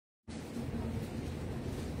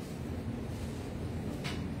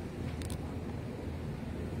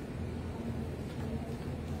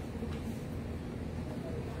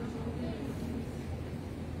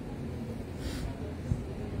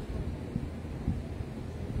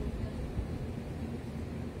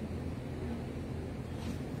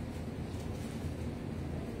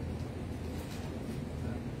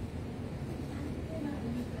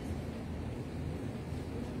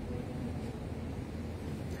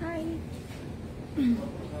Hi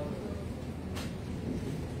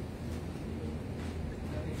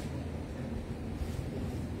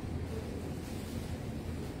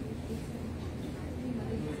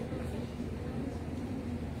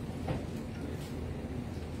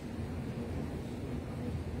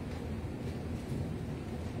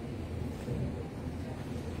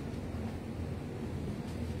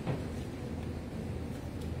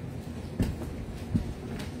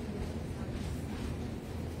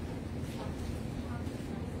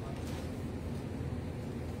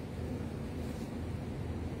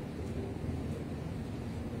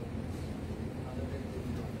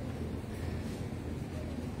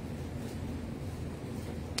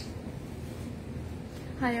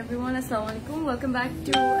everyone, Assalamualaikum. Welcome back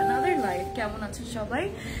to another live. কেমন আছেন সবাই?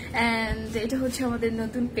 And এটা হচ্ছে আমাদের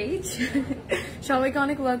নতুন পেজ। সবাইকে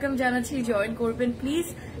অনেক ওয়েলকাম জানাচ্ছি, জয়েন করবেন প্লিজ,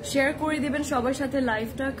 শেয়ার করে দিবেন সবার সাথে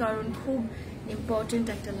লাইভটা, কারণ খুব ইম্পর্টেন্ট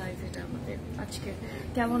একটা লাইভ এটা আমাদের আজকে।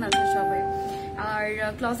 কেমন আছেন সবাই? আর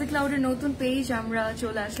ক্লজেট ক্লাউডের নতুন পেজ আমরা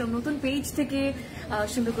চলে আসলাম, নতুন পেজ থেকে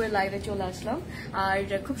সুন্দর করে লাইভে চলে আসলাম। আর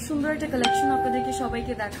খুব সুন্দর একটা কালেকশন আপনাদেরকে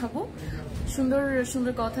সবাইকে দেখাবো। সুন্দর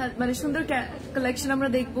সুন্দর কথা, মানে সুন্দর কালেকশন আমরা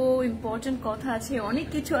দেখবো, ইম্পর্টেন্ট কথা আছে, অনেক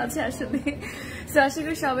কিছু আছে আসলে। সো আশা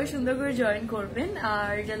করি সবাই সুন্দর করে জয়েন করবেন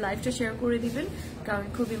আর লাইভটা শেয়ার করে দিবেন, কারণ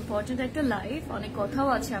খুব ইম্পর্টেন্ট একটা লাইভ, অনেক কথাও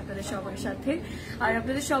আছে আপনাদের সবার সাথে। আর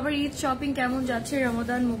আপনাদের সবার ঈদ শপিং কেমন যাচ্ছে?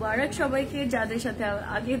 রমাদান মুবারক সবাইকে, যাদের সাথে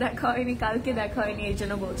আগে দেখা হয়নি, কালকে দেখা হয়নি, এই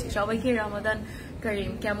জন্য বলছি সবাইকে রমাদান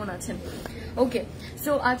করিম। কেমন আছেন? ওকে,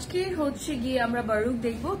 সো আজকে হচ্ছে গিয়ে আমরা বারুক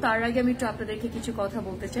দেখবো। তার আগে আমি একটু আপনাদেরকে কিছু কথা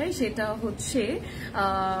বলতে চাই, সেটা হচ্ছে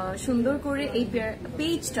সুন্দর করে এই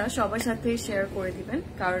পেজটা সবার সাথে শেয়ার করে দিবেন,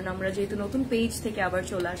 কারণ আমরা যেহেতু নতুন পেজ থেকে আবার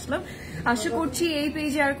চলে আসলাম। আশা করছি এই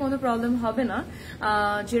পেজে আর কোনো প্রবলেম হবে না,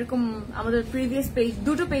 যেরকম আমাদের প্রিভিয়াস পেজ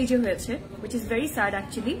দুটো পেজে হয়েছে, which is very sad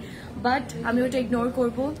actually, but আমি ওটা ইগনোর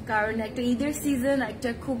করব, কারণ একটা ঈদের সিজন, একটা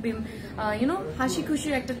খুব হাসি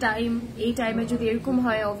খুশির একটা টাইম। এই টাইমে যদি এরকম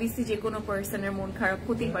হয়, অবভিয়াসলি যে কোনো পার্সনের মন খারাপ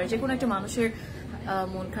হতেই পারে, যে কোনো একটা মানুষের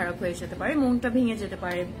মন খারাপ হয়ে যেতে পারে, মনটা ভেঙে যেতে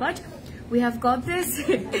পারে, but we have got this.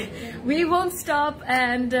 We won't stop,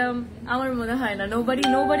 and আমার মনে হয় না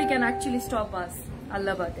nobody can actually stop us,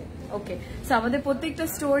 আল্লাহ বাদে। ওকে, সো আমাদের প্রত্যেকটা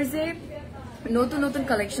স্টোরসে নতুন নতুন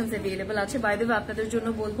কালেকশনস অ্যাভেলেবল আছে। বাই দ্য ওয়ে আপনাদের জন্য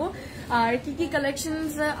বলবো, আর কি কি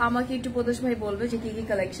কালেকশনস আমাকে একটু প্রদোষ ভাই বলবে যে কি কি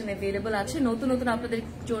কালেকশন অ্যাভেলেবল আছে। নতুন নতুন আপনাদের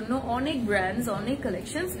জন্য অনেক ব্র্যান্ডস, অনেক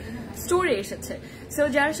কালেকশনস স্টোরে এসেছে। সো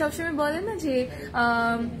যারা সবসময় বলেন না যে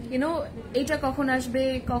এটা কখন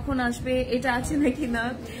আসবে, এটা আছে নাকি না,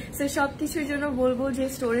 সো সবকিছুর জন্য বলবো যে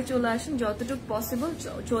স্টোরে চলে আসেন, যতটুকু পসিবল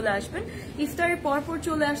চলে আসবেন। ইফতারের পরপর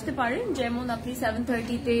চলে আসতে পারেন, যেমন আপনি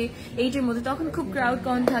 7:30-তে 8-এর মধ্যে, তখন খুব ক্রাউড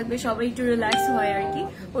কম থাকবে, সবাই একটু রিল্যাক্স হয় আর কি,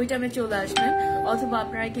 ওই টাইমে চলে আসবেন। অথবা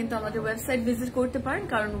আপনারা কিন্তু আমাদের ওয়েবসাইট ভিজিট করতে পারেন,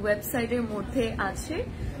 কারণ ওয়েবসাইটের মধ্যে আছে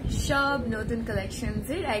সব নতুন কালেকশনস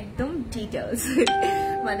এর একদম ডিটেলস।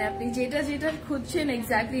 মানে আপনি যেটা যেটা খুঁজছেন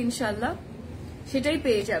এক্স্যাক্টলি ইনশাল্লাহ সেটাই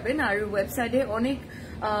পেয়ে যাবেন। আর ওয়েবসাইটে অনেক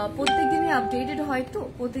প্রত্যেকদিনই আপডেটেড হয়, তো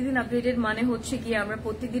প্রত্যেকদিন আপডেটেড মানে হচ্ছে কি আমরা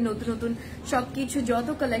প্রত্যেকদিন নতুন নতুন সবকিছু, যত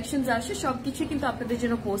কালেকশনস আসে সবকিছু কিন্তু আপনাদের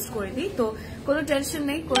জন্য পোস্ট করে দিই। তো কোনো টেনশন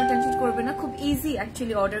নেই, কোনো টেনশন করবে না, খুব ইজি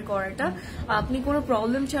অ্যাকচুয়ালি অর্ডার করাটা। আপনি কোনো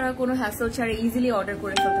প্রবলেম ছাড়া, কোনো হ্যাসল ছাড়া ইজিলি অর্ডার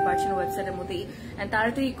করে ফেলতে পারছেন ওয়েবসাইটের মধ্যেই,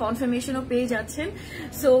 তাড়াতাড়ি কনফার্মেশনও পেয়ে যাচ্ছেন।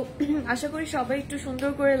 সো আশা করি সবাই একটু সুন্দর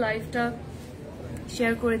করে লাইভটা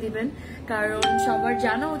শেয়ার করে দিবেন, কারণ সবার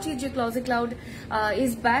জানা উচিত যে closet cloud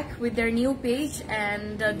is back with their new page,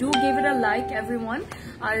 and do give it a like everyone.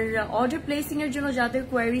 R order placing এর জন্য যাদের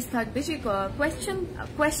কোয়ারিজ থাকবে, সেই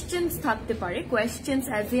কোয়েশ্চেন্স থাকতে পারে, কোয়েশ্চেন্স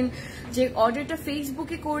অ্যাজ ইন যে অর্ডারটা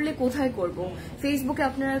ফেসবুকে করলে কোথায় করব। ফেসবুকে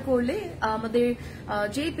আপনারা করলে আমাদের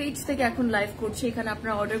যেই পেজ থেকে এখন লাইভ করছে এখানে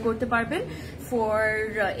আপনারা অর্ডার করতে পারবেন for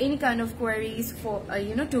any kind of queries, for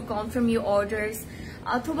to confirm your orders.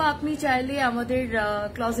 অথবা আপনি চাইলে আমাদের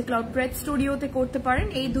ক্লজেট ক্লাউড ব্রেড স্টুডিওতে করতে পারেন।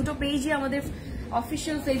 এই দুটো পেজই আমাদের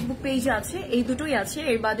অফিসিয়াল ফেসবুক পেজ আছে, এই দুটোই আছে,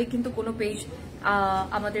 এর বাদে কিন্তু কোনো পেজ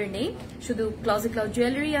আমাদের নেই, শুধু ক্লজেট ক্লাউড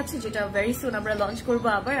জুয়েলারি আছে, যেটা ভেরি সুন আমরা লঞ্চ করবো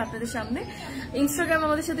আবার আপনাদের সামনে। ইনস্টাগ্রাম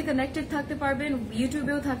আমাদের সাথে কানেক্টেড থাকতে পারবেন,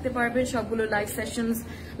 ইউটিউবেও থাকতে পারবেন, সবগুলো লাইভ সেশনস,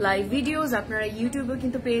 লাইভ ভিডিওস আপনারা ইউটিউবেও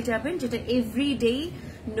কিন্তু পেয়ে যাবেন, যেটা এভরিডে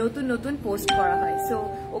নতুন নতুন পোস্ট করা হয়। সো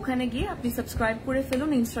ওখানে গিয়ে আপনি সাবস্ক্রাইব করে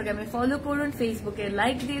ফেলুন, ইনস্টাগ্রামে ফলো করুন, ফেসবুকে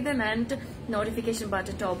লাইক দিয়ে দেন, অ্যান্ড নোটিফিকেশন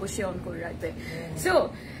বাটনটা অবশ্যই অন করে রাখবেন। সো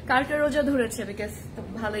কারটা রোজা ধরেছে, বিকজ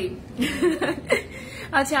ভালোই।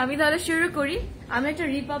 আচ্ছা, আমি তাহলে শুরু করি। আমি একটা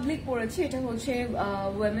রিপাবলিক পরেছি, এটা হচ্ছে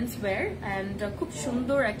উইমেন্স ওয়্যার, অ্যান্ড খুব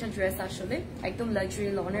সুন্দর একটা ড্রেস, আসলে একদম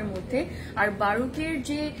লাক্সারি লনের মধ্যে। আর বারুকের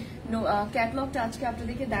যে ক্যাটলগটা আজকে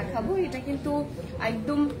আপনাদেরকে দেখাবো, এটা কিন্তু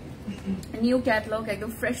একদম নিউ ক্যাটলগ,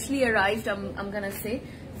 একদম freshly arrived, I'm gonna say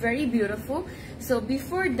very beautiful. So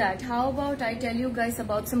before that, how about I tell you guys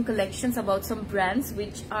about some collections, about some brands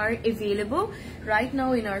which are available right now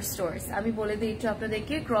in our stores. আমি বলে দিই একটু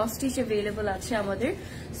আপনাদেরকে, cross stitch available আছে আমাদের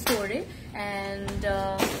store A, and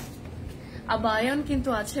আবায়ন কিন্তু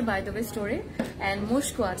আছে by the way store A, and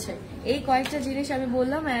মুশকো আছে। এই কয়েকটা জিনিস আমি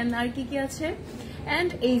বললাম, and আর কি কি আছে, and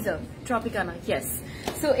Aza Tropicana, yes.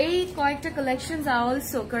 So এই কয়েকটা collections are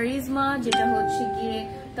also Charisma, যেটা হচ্ছে গিয়ে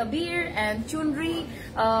Tabir, and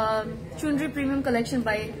Chundri premium collection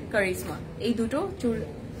by Charisma. এই দুটো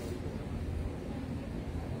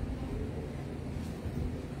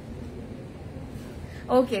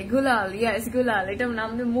Okay, Gulal, yes, Gulal. এটা নাম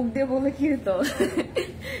দিয়ে মুখ দিয়ে বলে কি হতো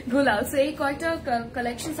Gulal. So এই কয়টা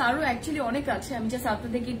collections আরো actually অনেক আছে, আমি জাস্ট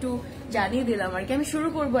আপনাদেরকে একটু জানিয়ে দিলাম আর কি। আমি শুরু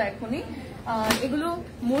করব এখনই। এগুলো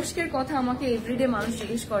মুশকের কথা আমাকে এভরিডে মানুষ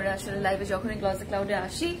জিজ্ঞেস করে আসলে লাইভে যখনই ক্লজেট ক্লাউডে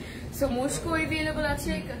আসি। সো মুশকো अवेलेबल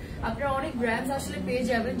আছে, আপনারা অনেক ব্র্যান্ডস আসলে পেয়ে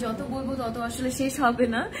যাবেন, যত বলবো তত আসলে শেষ হবে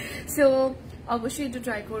না। সো অবশ্যই একটু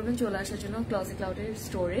ট্রাই করবেন চলে আসার জন্য ক্লজেট ক্লাউডের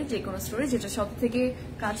স্টোরে, যে কোনো স্টোরে যেটা সব থেকে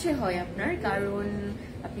কাছে হয় আপনার, কারণ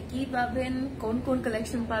আপনি কি পাবেন, কোন কোন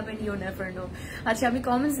কালেকশন পাবেন, ইউ নেভার নো। আচ্ছা, আমি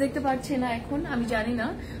কমেন্টস দেখতে পাচ্ছি না এখন, আমি জানি না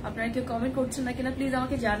আপনারা কেউ কমেন্ট করছেন না কিনা, প্লিজ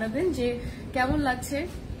আমাকে জানাবেন যে কেমন লাগছে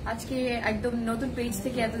আজকে একদম নতুন পেজ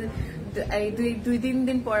থেকে এত দুই তিন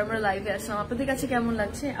দিন পর আমরা লাইভে আসলাম, আপনাদের কাছে কেমন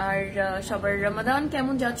লাগছে, আর সবার রমাদান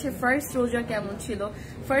কেমন যাচ্ছে, ফার্স্ট রোজা কেমন ছিল।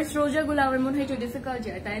 ফার্স্ট রোজা গুলো আমার মনে হয় একটু ডিফিকাল্ট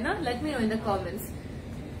যায়, তাই না? Let me no in the comments.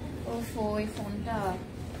 ওফো, এই ফোনটা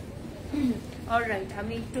অলরাইট,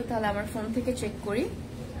 আমি একটু তাহলে আমার ফোন থেকে চেক করি।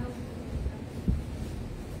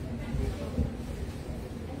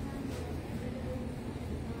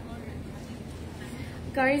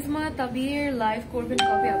 কারিজমা তাবির লাইভ করবেন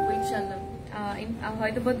কবে আপু? ইনশাআল্লাহ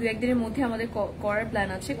হয়তো বা দু একদিনের মধ্যে আমাদের করার প্ল্যান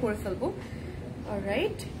আছে, করে ফেলবো।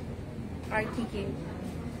 অলরাইট, আর কি কি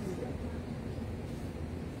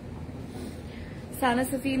সানা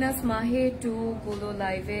সফিনাস মাহে 2 গুলো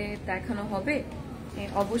লাইভে দেখানো হবে?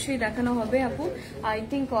 অবশ্যই দেখানো হবে আপু। আই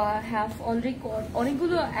থিঙ্ক হ্যাভ অলরেডি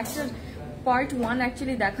অনেকগুলো একটা পার্ট 1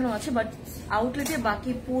 অ্যাকচুয়ালি দেখানো আছে, বাট আউটলেটে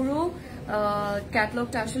বাকি পুরো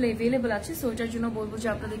ক্যাটালগটা আসলে अवेलेबल আছে। সো ওটার জন্য বলবো যে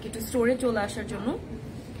আপনাদেরকে একটু স্টোরে চলে আসার জন্য।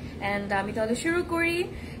 এন্ড আমি তাহলে শুরু করি।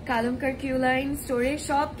 কালমকার কিউ লাইন স্টোরে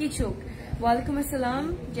সবকিছু। ওয়ালাইকুম আসসালাম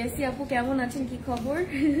জেসি আপু, কেমন আছেন, কি খবর?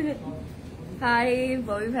 হাই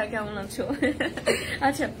ববি ভাই, কেমন আছো?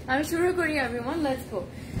 আচ্ছা, আমি শুরু করি এভরিওয়ান, লেটস গো।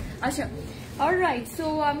 আচ্ছা, alright, so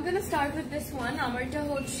I am gonna start with this one. আমারটা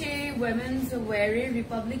হচ্ছে উইমেন্স ওয়্যারের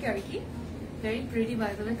রিপাবলিক আর কি। Very pretty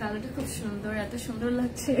by the way, কালারটা খুব সুন্দর, এত সুন্দর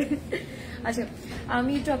লাগছে। আচ্ছা,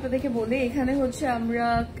 আমি একটু আপনাদেরকে বলি, এখানে হচ্ছে আমরা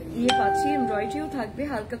ইয়ে পাচ্ছি, এমব্রয়ডারিও থাকবে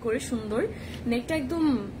হালকা করে সুন্দর। নেকটা একদম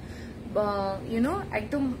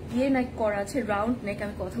একদম ইয়ে নেক করা আছে, রাউন্ড নেক,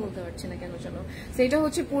 আমি কথা বলতে পারছি না কেন যেন। সেটা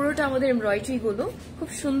হচ্ছে পুরোটা আমাদের এমব্রয়ডারি গুলো খুব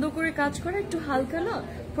সুন্দর করে কাজ করা, একটু হালকা না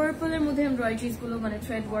পার্পলের মধ্যে এমব্রয়ডারিজ গুলো, মানে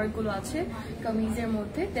থ্রেড ওয়ার্ক গুলো আছে কামিজের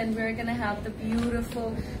মধ্যে। Then we are gonna have the beautiful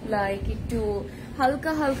like একটু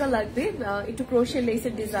হালকা হালকা লাগবে, একটু ক্রোশে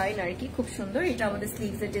লেসের ডিজাইন আর কি, খুব সুন্দর। এটা আমাদের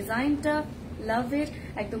স্লিভস এর ডিজাইনটা, লাভ ইট।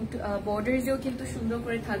 একদম বর্ডারসেও কিন্তু সুন্দর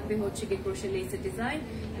করে থাকবে হচ্ছে কি crochet লেসের design.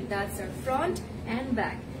 And that's our front end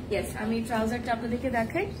back. Yes, আমি ট্রাউজারটা আপনাদেরকে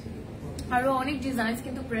দেখাই। আরো অনেক ডিজাইন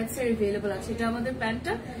কিন্তু প্রেটস এর अवेलेबल আছে। এটা আমাদের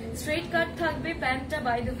প্যান্টটা স্ট্রেট কাট থাকবে, প্যান্টটা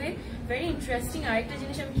by the way very interesting. আরেকটা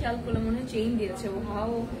জিনিস আমি খেয়াল করলাম, মনে হয় চেইন দিয়েছে। ও হাউ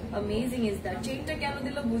অ্যামেজিং ইজ দ্যাট। চেইনটা কেন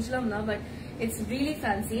দিল বুঝলাম না, but it's really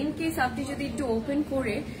fancy. In case আপনি যদি একটু ওপেন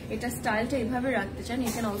করে এটা স্টাইলটা এভাবে রাখতে চান,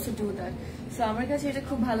 you can also do that. So আমার কাছে এটা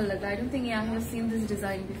খুব ভালো লাগলো। I don't think I have seen this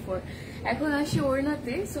design before. এখন আসি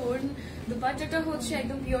ওড়নাতে। সো দুপাট্টাটা হচ্ছে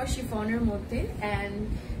একদম পিওর শিফনের মধ্যে, and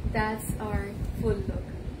that's our full look.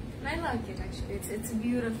 I like it actually. It's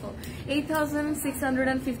beautiful.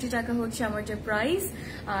 8,650 টাকা হচ্ছে আমাদের প্রাইস,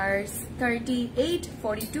 আর 38,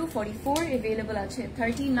 42, 44 अवेलेबल আছে।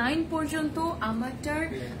 39 পর্যন্ত আমাদের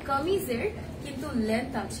কামিজের কিন্তু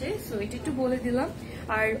লেন্থ আছে, সো এটা একটু বলে দিলাম।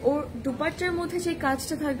 আর ওর দুপাট্টার মধ্যে যে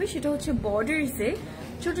কাজটা থাকবে সেটা হচ্ছে বর্ডারসে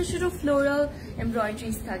ছোট ছোট ফ্লোরাল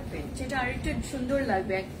এমব্রয়ডারিজ থাকবে, যেটা আরেকটু সুন্দর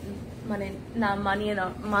লাগবে, মানে না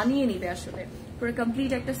মানিয়ে নিবে আসলে। পুরো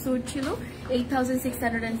কমপ্লিট একটা স্যুট ছিল।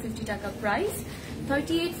 8,650 টাকা প্রাইস।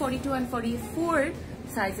 38, 42 and 44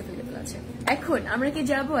 সাইজ अवेलेबल আছে। এখন আমরা কি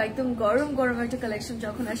যাবো একদম গরম গরম একটা কালেকশন,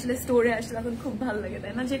 যখন আসলে স্টোরে আসলে তখন খুব ভালো লাগে,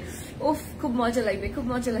 তাই না? যে ওফ, খুব মজা লাগবে, খুব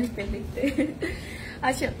মজা লাগবে দেখতে।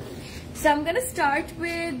 আচ্ছা, so I'm gonna start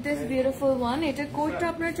with this beautiful one. এটা কোডটা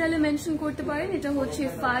আপনারা চাইলে মেনশন করতে পারেন। এটা হচ্ছে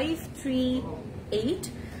 538,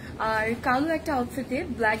 আর কালো একটা আউটফিটে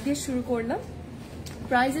ব্ল্যাক দিয়ে শুরু করলাম।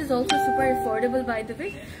 Price is also super affordable by the way.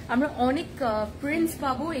 আমরা অনেক প্রিন্টস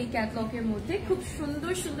পাবো এই ক্যাটলগের মধ্যে, খুব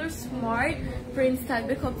সুন্দর সুন্দর স্মার্ট প্রিন্টস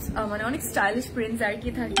থাকবে, খুব মানে অনেক স্টাইলিশ প্রিন্টস আর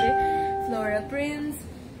কি থাকবে, ফ্লোরাল প্রিন্টস,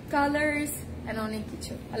 কালার্স এন্ড অনেক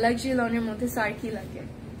কিছু। লাক্সারি লনের মধ্যে আর কি লাগে।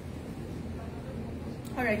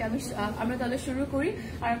 অলরাইট, আমরা তাহলে শুরু করি।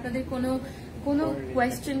 আর আপনাদের কোনো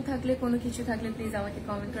কোয়েশ্চেন থাকলে, কোনো কিছু থাকলে প্লিজ আমাকে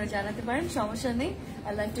কমেন্ট করে জানাতে পারেন, সমস্যা নেই।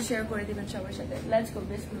 আর লাইভটা শেয়ার করে দিবেন সবার সাথে। লেটস গো,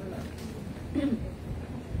 বিসমিল্লাহ।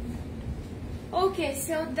 ওকে,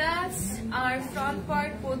 so that's R front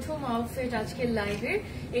part, প্রথম আউটফিট আজকের লাইভের।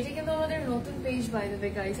 এটা কিন্তু আমাদের নতুন page by the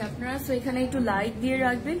way guys, আপনারা সো এখানে একটু লাইক দিয়ে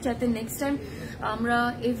রাখবেন যাতে নেক্সট টাইম আমরা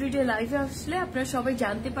এভরিডে লাইভে আসলে আপনারা সবাই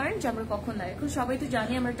জানতে পারেন যে আমরা কখন লাইভ। এখন সবাই তো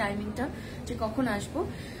জানি আমরা টাইমিংটা যে কখন আসবো।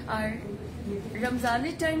 আর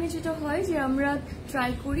রমজানের টাইমে যেটা হয় যে আমরা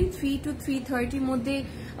ট্রাই করি 3 to 3:30 মধ্যে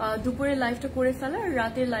দুপুরের লাইভটা করে ফেলা, আর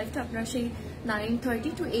রাতের লাইভটা আপনারা সেই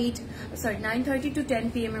 9:30 to 10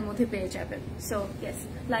 PM এর মধ্যে পেয়ে যাবেন। সো ইয়েস,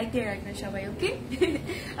 লাইক দিয়ে রাখবেন সবাই, ওকে?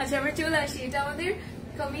 আচ্ছা, আমরা চলে আসি। এটা আমাদের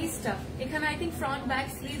কামিজটা, এখানে I think front back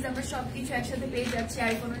sleeves আমরা সবকিছু একসাথে পেয়ে যাচ্ছি,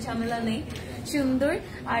 আর কোনো ঝামেলা নেই, সুন্দর।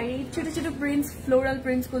 আর এই ছোট ছোট প্রিন্টস, ফ্লোরাল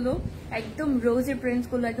প্রিন্টস গুলো, একদম রোজের প্রিন্টস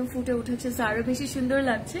গুলো একদম ফুটে উঠেছে, আরো বেশি সুন্দর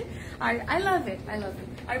লাগছে। আর আই লাভ ইট।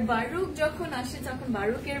 আর বারুক যখন আসে, তখন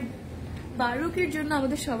বারুকের জন্য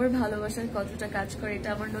আমাদের সবার ভালোবাসার কতটা কাজ করে, এটা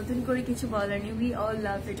আমার নতুন করে কিছু বলার নেই। উই অল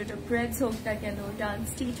লাভ ইট। ওটা প্রেস হোক না কেন, ডান্স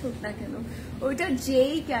স্টিচ হোক না কেন, ওইটা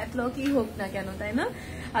যেই ক্যাটলগই হোক না কেন, তাই না?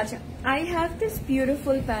 আচ্ছা, I have this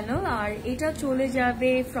beautiful panel, আর এটা চলে যাবে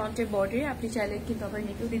ফ্রন্টের বর্ডারে। আপনি চাইলে কিন্তু আবার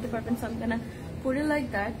নেকেও দিতে পারবেন, সামখানা করে লাইক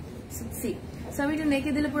দ্যাট। সি সো আমি এটা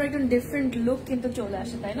নেকে দিলে পুরো একদম ডিফারেন্ট লুক কিন্তু চলে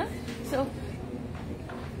আসে, তাই না? সো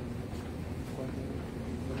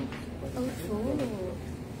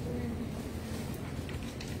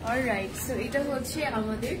অলরাইট, সো এটা হচ্ছে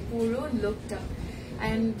আমাদের পুরো লুকটা।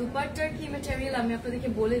 এন্ড দুপাট্টার কি ম্যাটেরিয়াল আমি আপনাদেরকে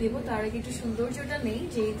বলে দিব, তার আগে একটু সৌন্দর্যটা নেই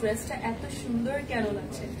যে এই ড্রেসটা এত সুন্দর কেন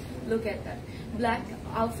লাগছে। Look at that. Black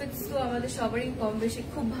outfits তো আমাদের সবারই কম বেশি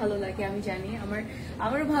খুব ভালো লাগে, আমি জানি।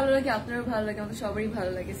 আমারও ভালো লাগে, আপনারও ভালো লাগে, আমাদের সবারই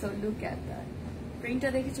ভালো লাগে। So look at that. প্রিন্টটা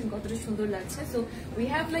দেখেছেন কতটা সুন্দর লাগছে। সো উই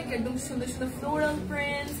হ্যাভ লাইক একদম সুন্দর সুন্দর ফ্লোরাল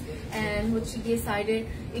প্রিন্টস, এন্ড হচ্ছে গিয়ে সাইডে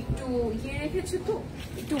একটু রেখেছে, তো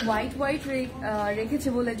একটু হোয়াইট রেখেছে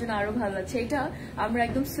বলে এর জন্য আরো ভালো লাগছে। এটা আমরা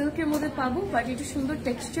একদম সিল্কের মধ্যে পাবো, বাট একটু সুন্দর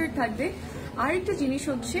টেক্সচার থাকবে। আর একটা জিনিস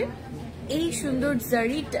হচ্ছে এই সুন্দর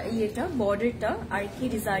জারিটা, বর্ডারটা আর কি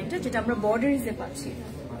ডিজাইনটা, যেটা আমরা বর্ডারিজে পাচ্ছি।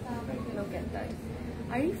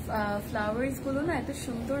 আর এই ফ্লাওয়ার্স গুলো না এত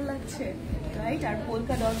সুন্দর লাগছে, রাইট? আর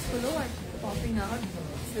পোলকা ডটস গুলো আর popping out,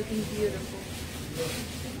 it's looking beautiful.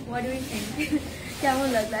 What do you think? কেমন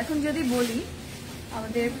লাগলো? এখন যদি বলি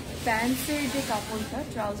আমাদের প্যান্টসের যে কাপড়টা,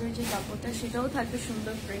 ট্রাউজারের যে কাপড়টা, সেটাও থাকবে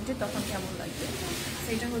সুন্দর প্রিন্টে, তখন কেমন লাগবে?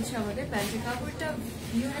 সেটা হচ্ছে আমাদের প্যান্টের কাপড়টা,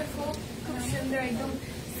 বিউটিফুল, খুব সুন্দর, একদম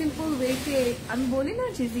সিম্পল ওয়েতে। আমি বলি না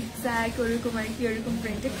যে জিগজ্যাগ ওরকম আর কি, ওরকম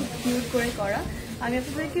প্রিন্টে খুব কিউট করে করা। আমি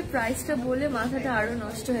আপনাদেরকে প্রাইসটা বলে মাথাটা আরো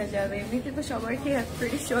নষ্ট হয়ে যাবে। এমনিতে তো সবাইকে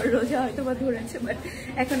প্রিটি শিওর রোজা হয়তো বা ধরেছে, বাট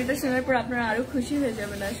এখন এটা শোনার পর আপনারা আরো খুশি হয়ে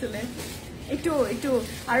যাবেন। আসলে একটু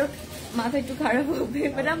আরো মাথা একটু খারাপ হবে,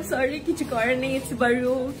 বাট আই এম সরি, কিছু করার নেই। ইটস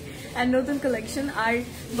বারুক অ্যান্ড নতুন কালেকশন। আর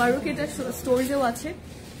বারুক এটা স্টোরেও আছে,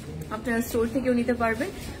 আপনারা স্টোর থেকেও নিতে পারবেন।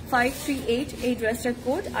 538 এই ড্রেসটার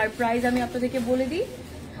কোড। আর প্রাইস আমি আপনাদেরকে বলে দিই,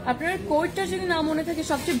 আপনার কোডটা যদি না মনে থাকে,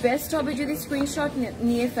 সবচেয়ে বেস্ট হবে যদি স্ক্রিনশট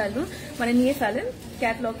নিয়ে ফেলেন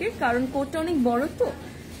ক্যাটলগের, কারণ কোডটা অনেক বড় তো।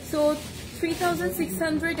 সো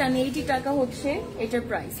 3680 টাকা হচ্ছে এটার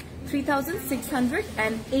প্রাইস,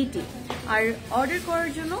 3680। আর অর্ডার করার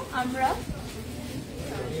জন্য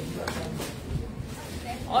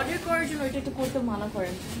এটা একটু করতে মানা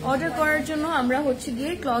করেন। অর্ডার করার জন্য আমরা হচ্ছে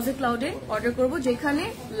গিয়ে ক্লজেট ক্লাউডে অর্ডার করব, যেখানে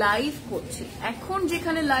লাইভ করছি। এখন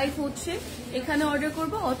যেখানে লাইভ হচ্ছে এখানে অর্ডার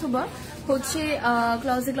করব, অথবা হচ্ছে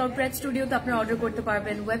ক্লজেট ক্লাউড প্রেস স্টুডিওতে আপনারা অর্ডার করতে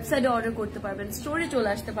পারবেন, ওয়েবসাইটে অর্ডার করতে পারবেন, স্টোরে চলে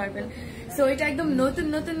আসতে পারবেন। সো এটা একদম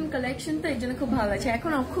নতুন কালেকশন, তো এর জন্য খুব ভালো আছে।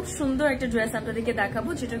 এখন খুব সুন্দর একটা ড্রেস আপনাদেরকে দেখাবো,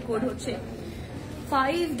 যেটার কোড হচ্ছে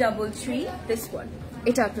 533, this one,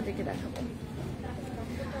 এটা আপনাদেরকে দেখাবো।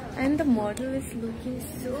 And the model is looking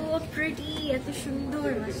so pretty, এত সুন্দর,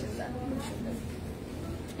 মাশাআল্লাহ,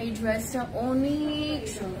 এই ড্রেসটা অনেক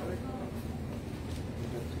সুন্দর।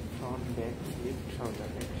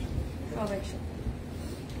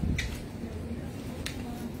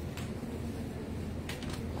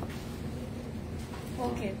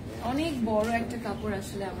 ওকে, অনেক বড় একটা কাপড়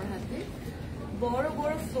আসলে আমার হাতে। বড়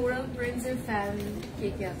ফ্লোরাল প্রিন্টস এর ফ্যান কে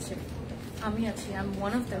কে আছে? আমি আছি, I am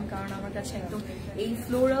one of them. কারণ আমার কাছে একদম এই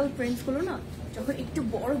ফ্লোরাল প্রিন্টস গুলো না যখন একটু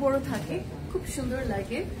বড় থাকে খুব সুন্দর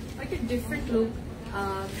লাগে, একটা ডিফারেন্ট লুক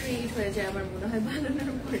ক্রিয়েট হয়ে যায় আমার মনে হয়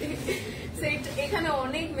বানানোর পরে। এখানে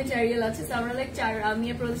অনেক মেটেরিয়াল আছে, সো আমরা লাইক আমি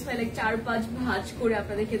প্রসেস লাইক 4-5 ভাঁজ করে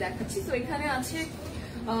আপনাদেরকে দেখাচ্ছি। সো এখানে আছে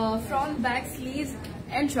front, back, sleeves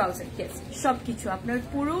and trouser, yes সবকিছু। আপনার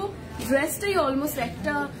পুরো ড্রেসটাই অলমোস্ট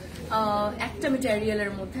একটা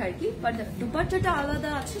মেটেরিয়ালের মধ্যে আর কি, বাট দুপাট্টাটা আলাদা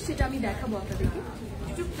আছে, সেটা আমি দেখাবো আপনাদেরকে।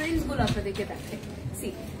 একটু প্রিন্টস গুলো আপনাদেরকে দেখাই। সি,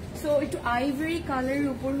 সো একটু আইভরি কালারের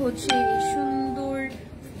উপর হচ্ছে এই সুন্দর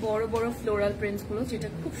বড় বড় ফ্লোরাল প্রিন্টস গুলো, যেটা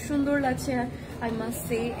খুব সুন্দর লাগছে I must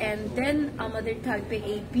say. And then আমাদের থাকবে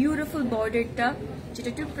এই বিউটিফুল বর্ডারটা, যেটা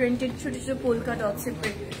একটু প্রিন্টেড ছোট ছোট পোলকা ডটসের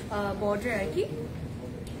বর্ডার আর কি।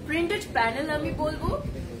 প্রিন্টেড প্যানেল আমি বলবো,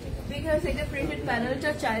 বিকজ এটা প্রিন্টেড প্যানেলটা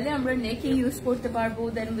চাইলে আমরা নেকে ইউজ করতে পারবো।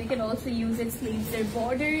 Then we can also use it sleeves এর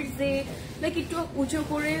বর্ডারসে, লাইক একটু উঁচু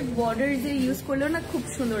করে বর্ডারসে ইউজ করলেও না খুব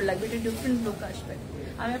সুন্দর লাগবে, এটা ডিফারেন্ট লুক আসবে।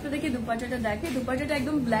 আমি আপনাদেরকে দুপাট্টাটা দেখে, দুপাট্টাটা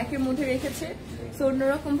একদম ব্ল্যাক এর মধ্যে রেখেছে, সো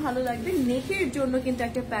অন্যরকম ভালো লাগবে। নেকের জন্য কিন্তু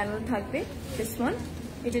একটা প্যানেল থাকবে, দিস ওয়ান,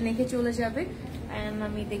 এটা নেকে চলে যাবে। এন্ড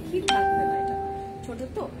আমি দেখি থাকবে না, এটা ছোট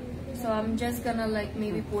তো, so I am just Gaana like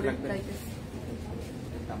maybe put it like this.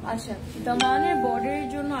 আচ্ছা, দামানের বর্ডারের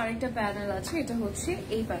জন্য আরেকটা প্যানেল আছে, এটা হচ্ছে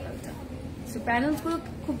এই প্যানেলটা। সো প্যানেলস গুলো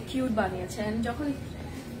খুব কিউট বানিয়েছে, এন্ড যখন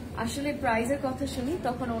আসলে প্রাইজের কথা শুনি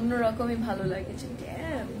তখন অন্যরকমই ভালো লাগেছে।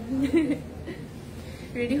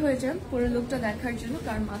 রেডি হয়ে যান পুরো লুকটা দেখার জন্য,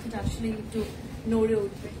 কারণ মাথাটা আসলে একটু নড়ে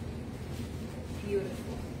উঠবে।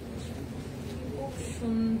 খুব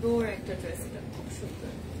সুন্দর একটা ড্রেস, এটা খুব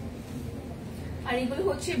সুন্দর। আর এগুলো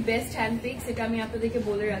হচ্ছে বেস্ট হ্যান্ড পিক্স, এটা আমি আপনাদেরকে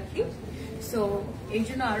বলে রাখি, সো এই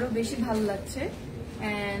জন্য আরো বেশি ভালো লাগছে।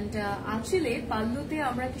 এন্ড আসলে পাল্লুতে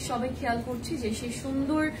আমরা কি সবাই খেয়াল করছি যে সেই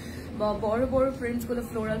সুন্দর বড় বড় প্রিন্টস গুলো,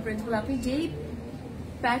 ফ্লোরাল প্রিন্টস গুলো আপনি যেই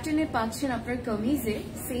প্যাটার্নে পাচ্ছেন আপনার কামিজে,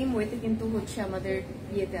 সেম ওয়েতে কিন্তু হচ্ছে আমাদের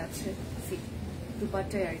ইয়েতে আছে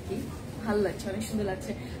দুপাট্টায় আর কি। ভালো লাগছে, অনেক সুন্দর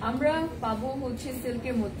লাগছে। আমরা পাবো হচ্ছে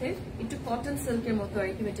সিল্কের মধ্যে, একটু কটন সিল্কের মতো আর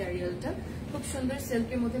কি ম্যাটেরিয়ালটা, খুব সুন্দর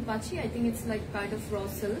সিল্কের মধ্যে পাচ্ছি। I think it's like kind of raw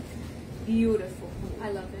silk, beautiful, I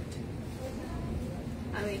love ইট।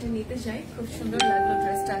 আমি এটা নিতে চাই, খুব সুন্দর লাগলো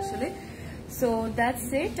ড্রেসটা আসলে। So that's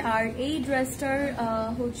it. আর এই ড্রেসটার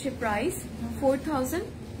হচ্ছে প্রাইস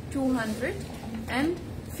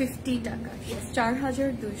 4250 টাকা,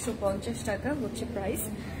 4250 টাকা হচ্ছে প্রাইস।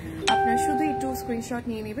 আপনারা শুধু একটু স্ক্রিনশট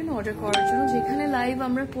নিয়ে নেবেন অর্ডার করার জন্য। যেখানে লাইভ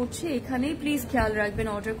আমরা করছি এখানেই প্লিজ খেয়াল রাখবেন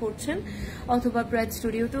অর্ডার করছেন, অথবা ব্রেড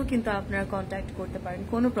স্টুডিওতেও কিন্তু আপনারা কন্ট্যাক্ট করতে পারেন,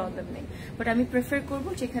 কোনো প্রবলেম নেই। বাট আমি প্রেফার করবো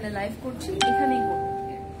যেখানে লাইভ করছি এখানেই করবো,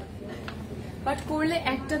 বাট করলে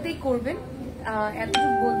একটাতেই করবেন,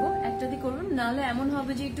 এতটুকু বলবো, একটাতেই করবেন। নাহলে এমন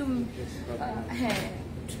হবে যে একটু হ্যাঁ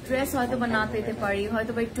ড্রেস হয়তো বা না পেতে পারি,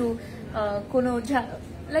 হয়তো বা একটু কোনো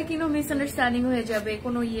লাইক মিসআন্ডারস্ট্যান্ডিং হয়ে যাবে,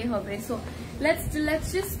 কোনো ইয়ে হবে। So let's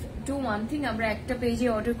just do one thing, আমরা একটা পেজে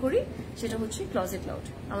অর্ডার করি, সেটা হচ্ছে ক্লোজেট লাউড,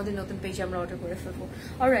 আমাদের নতুন পেজে আমরা অর্ডার করে ফেলবো।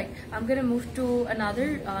 Alright, I am gonna move to another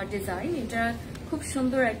design. এটা খুব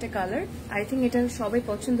সুন্দর একটা কালার, আই থিঙ্ক এটা সবাই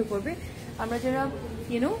পছন্দ করবে। আমরা যারা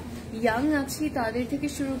ইয়াং আছি তাদের থেকে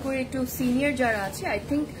শুরু করে একটু সিনিয়র যারা আছে, আই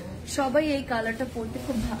থিঙ্ক সবাই এই কালারটা পরতে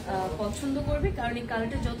খুব পছন্দ করবে, কারণ এই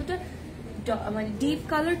কালারটা যতটা মানে ডিপ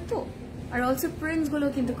কালার তো, আর অলসো প্রিন্টস গুলো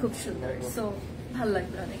কিন্তু খুব সুন্দর, সো ভালো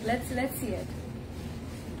লাগবে অনেক। Let's see it.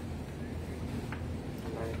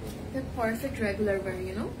 Perfect regular wire,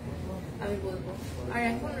 আমি বলবো। আর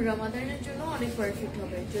এখন রমাদানের জন্য অনেক পারফেক্ট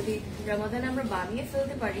হবে, যদি রমাদান আমরা বানিয়ে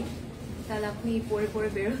ফেলতে পারি তাহলে আপনি পরে পরে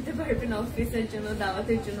বের হতে পারবেন অফিসের জন্য,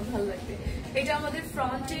 দাওয়াতের জন্য, ভালো লাগবে। এটা আমাদের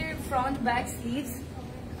ফ্রন্ট, ব্যাক, স্লিভস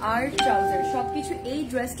আর ট্রাউজার সবকিছু এই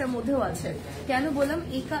ড্রেসটার মধ্যেও আছে। কেন বললাম,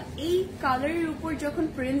 এই কালারের উপর যখন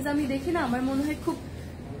প্রিন্টস আমি দেখি না, আমার মনে হয় খুব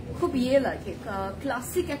খুব ইয়ে লাগে,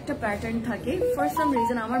 ক্লাসিক একটা প্যাটার্ন থাকে ফর সাম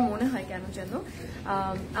রিজন, আমার মনে হয় কেন যেন।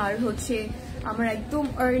 আর হচ্ছে আমার একদম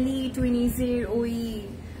আর্লি 20s-এর ওই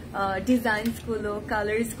ডিজাইনস গুলো,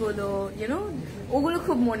 কালার্স গুলো, ওগুলো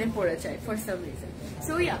খুব মনে পড়ে যায় for some reason.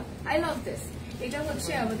 So yeah, I love this. এটা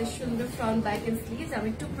হচ্ছে আমাদের সুন্দর ফ্রন্ট, ব্যাক এন্ড স্লিভস। আমি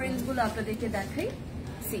একটু প্রিন্টস গুলো আপনাদেরকে দেখাই।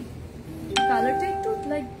 সি, কালারটা একটু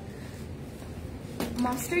লাইক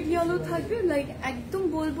মাস্টার্ড ইয়েলো থাকবে, লাইক একদম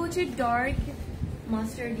বলবো যে dark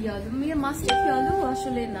mustard yellow, mustard yellow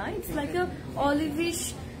আসলে না, ইটস লাইক আ অলিভিশ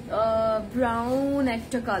ব্রাউন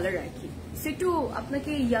একটা কালার আর কি। সো একটু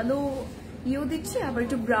আপনাকে ইয়েলো ইয়েও দিচ্ছে, আবার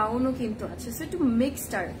একটু ব্রাউনও কিন্তু আছে, সো একটু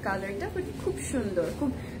মিক্সড আর কালারটা, বাট খুব সুন্দর, খুব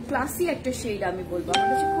ক্লাসি একটা শেড আমি বলবো। আমার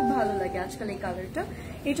কাছে খুব ভালো লাগে আজকাল এই কালারটা।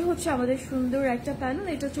 এটা হচ্ছে আমাদের সুন্দর একটা প্যানেল,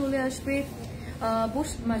 এটা চলে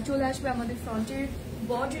আসবে আমাদের ফ্রন্টের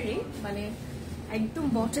বর্ডারে, মানে একদম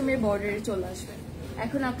বটমের বর্ডারে চলে আসবে।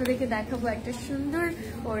 এখন আপনাদেরকে দেখাবো একটা সুন্দর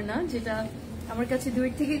ওড়না, যেটা আমার কাছে দূর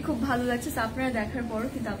থেকে খুব ভালো লাগছে, আপনারা দেখার পরও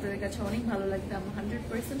কিন্তু আপনাদের কাছে অনেক ভালো লাগবে, আমি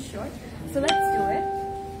 100% sure. So let's do it.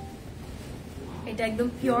 এটা একদম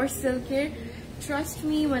পিওর সিল্কের, trust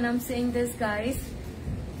me when I'm saying this guys,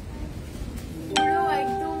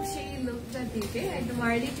 একদম সেই লুকটা দিবে একদম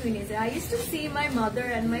early টুইনিজে। I used to see my mother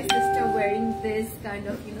and my sister wearing this kind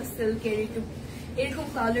of silk এরকম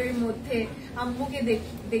কালারের মধ্যে আম্মুকে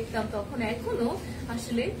দেখতাম তখন, এখনো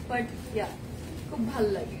আসলে, বাট ইয়া খুব ভালো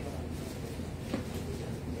লাগে।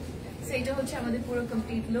 এটা হচ্ছে আমাদের পুরো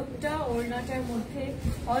কমপ্লিট লুকটা। ওড়নাটার মধ্যে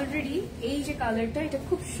অলরেডি এই যে কালারটা, এটা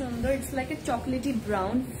খুব সুন্দর, it's like a chocolatey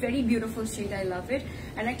brown, very beautiful shade, I love it.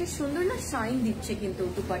 And একটা সুন্দর না শাইন দিচ্ছে কিন্তু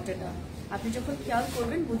দুপাট্টাটা, আপনি যখন খেয়াল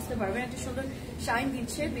করবেন বুঝতে পারবেন একটা সুন্দর শাইন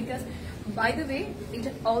দিচ্ছে। বিকজ বাই দ্য ওয়ে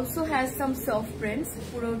এটা also has some soft prints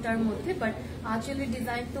পুরোটার মধ্যে, বাট আঁচলের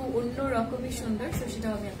ডিজাইন তো অন্য রকমই সুন্দর, তো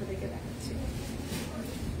সেটাও আমি আপনাদেরকে দেখাচ্ছি।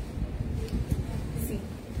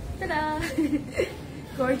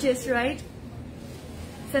 Gorgeous, right?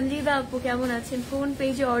 সঞ্জিদা আপু কেমন আছেন? কোন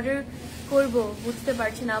পেজে অর্ডার করব বুঝতে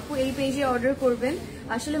পারছি না আপু। এই পেজে অর্ডার করবেন।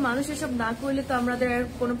 আসলে মানুষ এসব না করলে তো আমাদের আর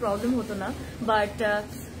কোনো প্রবলেম হতো না, বাট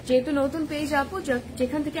যেহেতু নতুন পেজ আপু,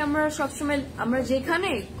 যেখান থেকে আমরা সবসময় আমরা যেখানে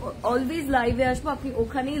অলওয়েজ লাইভে আসবো, আপনি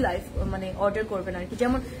ওখানেই লাইভ মানে অর্ডার করবেন আর কি।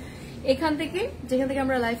 যেমন যেখান থেকে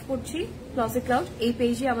আমরা লাইভ করছি ক্লসেট ক্লাউড, এই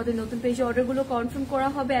পেজে আমাদের নতুন পেজে অর্ডারগুলো কনফার্ম করা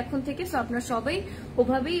হবে এখন থেকে। সো আপনারা সবাই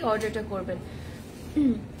ওভাবেই অর্ডারটা করবেন।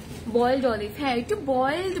 বয়েলড অলিভ, হ্যাঁ একটু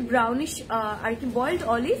বয়েলড ব্রাউনিশ আর কি, বয়েলড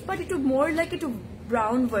অলিভ বাট একটু মোর লাইক একটু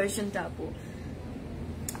ব্রাউন ভার্সনটা আপু।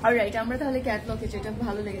 অলরাইট, আমরা তাহলে ক্যাটলগে যেটা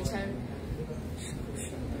ভালো লেগেছে। আর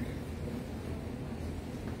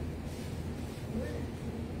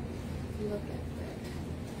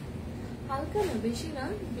হালকা না, বেশি না,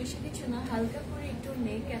 বেশি কিছু না, হালকা করে একটু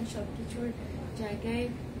নেক অ্যান্ড সবকিছুর জায়গায়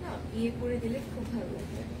না ইয়ে করে দিলে খুব ভালো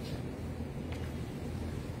লাগবে।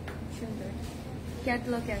 সুন্দর।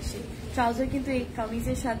 ক্যাটলগে আসি, ট্রাউজার কিন্তু এই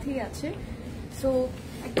কামিজের সাথেই আছে। সো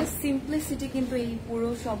একটা সিম্পলিসিটি কিন্তু এই পুরো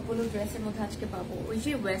সবগুলো ড্রেসের মধ্যে আজকে পাবো। ওই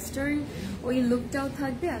যে ওয়েস্টার্ন ওই লুকটাও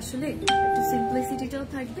থাকবে, আসলে একটু সিম্পলিসিটিটাও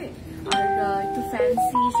থাকবে, আর একটু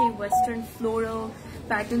ফ্যান্সি সেই ওয়েস্টার্ন ফ্লোরাল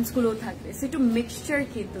প্যাটার্নস গুলোও থাকবে। সো একটু মিক্সচার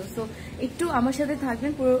কিন্তু। সো একটু আমার সাথে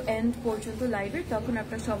থাকবেন পুরো এন্ড পর্যন্ত লাইভের, তখন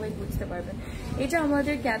আপনারা সবাই বুঝতে পারবেন। এটা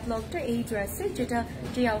আমাদের ক্যাটলগটা এই ড্রেসের,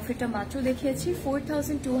 যে আউটফিটটা মাত্র দেখিয়েছি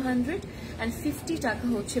 4250 টাকা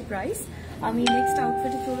হচ্ছে প্রাইস। আমি নেক্সট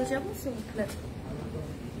আউটফিটে চলে যাবো। So let's go.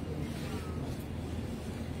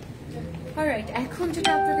 অলরাইট, এখন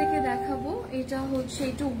যেটা আপনাদেরকে দেখাবো এটা হচ্ছে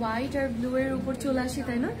একটু হোয়াইট আর ব্লু এর উপর চলে আসি,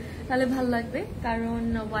 তাই না? তাহলে ভালো লাগবে, কারণ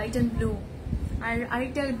হোয়াইট অ্যান্ড ব্লু আর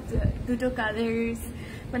আরেকটা দুটো কালার,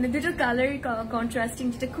 মানে দুটো কালার কন্ট্রাস্টিং,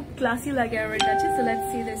 যেটা খুব ক্লাসি লাগে আমার কাছে। So let's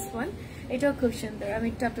see this one. এটাও খুব সুন্দর। আমি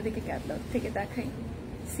একটু আপনাদেরকে ক্যাটলগ থেকে দেখাই।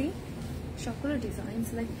 সি সবগুলো ডিজাইনস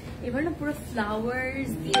লাইক এবার না পুরো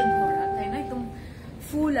ফ্লাওয়ার্স দিয়ে ভরা, তাই না? একদম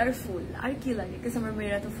ফুল আর ফুল, আর কি লাগে? বিকজ আমার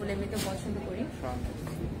মেয়েরা তো ফুল এমনিতে পছন্দ করি।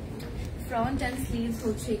 ফ্রন্ট অ্যান্ড স্লিভস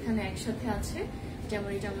হচ্ছে এখানে একসাথে আছে। যেমন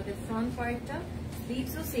এটা আমাদের ফ্রন্ট পার্টটা,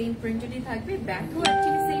 স্লিভসও সেম প্রিন্টেডই থাকবে, ব্যাকও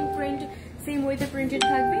অ্যাকচুয়ালি সেম প্রিন্ট, সেম ওয়েতে প্রিন্টেড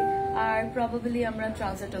থাকবে, আর প্রবাবলি আমরা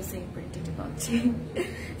ট্রাউজারটাও সেম প্রিন্টেড পাচ্ছি।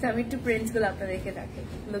 তো আমি একটু প্রিন্টস গুলো আপনাদেরকে দেখাই।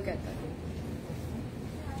 Look at that.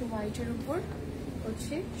 একটু হোয়াইটের উপর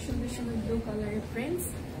হচ্ছে সুন্দর সুন্দর ব্লু কালারের প্রিন্টস,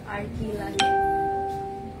 আর কি লাগে।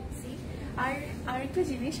 আর আরেকটা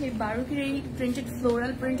জিনিস, এই বারোকের এই প্রিন্টেড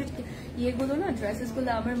ফ্লোরাল প্রিন্টেড ইয়েগুলো না, ড্রেসেস গুলো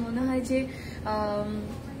আমার মনে হয় যে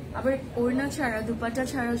আবার ওড়না ছাড়া, দুপাট্টা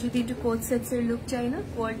ছাড়া যদি একটু কোট সেটস এর লুক চাই না,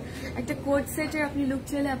 একটা কোট সেটের আপনি লুক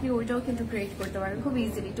চাইলে আপনি ওইটাও কিন্তু ক্রিয়েট করতে পারেন খুব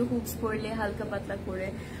ইজিলি। একটু হুকস পরলে হালকা পাতলা করে,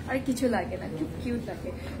 আর কিছু লাগে না, খুব কিউট লাগে।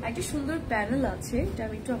 একটা সুন্দর প্যানেল আছে, এটা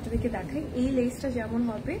আমি একটু আপনাদেরকে দেখাই। এই লেসটা যেমন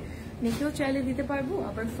হবে, নেকেও চাইলে দিতে পারবো,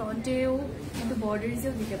 আবার ফ্রন্টেও কিন্তু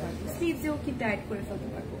বর্ডার্সেও দিতে পারবো, স্লিভসেও কিন্তু অ্যাড করে ফেলতে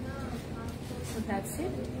পারবো। So that's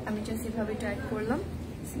it. আমি জাস্ট এভাবে অ্যাড করলাম।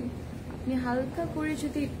 আপনি হালকা করে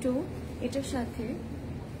যদি একটু এটার সাথে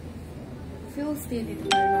ফিলস দিয়ে দিতে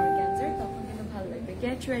পারেন অর্গানজার, তখন কিন্তু ভালো লাগবে।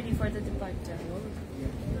 Get ready for the dupatta.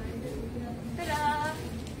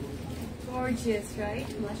 Gorgeous, right?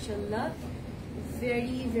 মাশাআল্লাহ,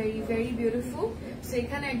 very very very beautiful. So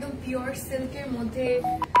এখানে একদম পিওর সিল্কের মধ্যে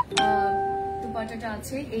দুপাট্টাটা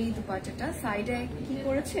আছে। এই দুপাট্টাটা সাইডে কি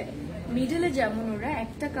করেছে, মিডলে যেমন ওরা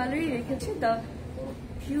একটা কালারই রেখেছে, the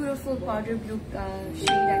beautiful powder blue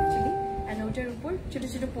shade actually, and ওটার উপর ছোট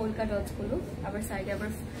ছোট পোলকা ডটস গুলো, আবার সাইডে আবার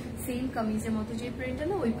সেম কামিজের মতো যে প্রিন্টটা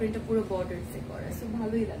না, ওই প্রিন্টটা পুরো বর্ডারসে করা। সো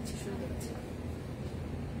ভালোই লাগছে, সুন্দর লাগছে।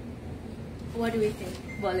 হোয়াট ডু ইউ থিংক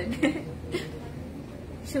বলেন?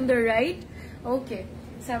 সুন্দর, রাইট? ওকে,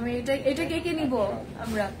 আমি এটা কে কে নিব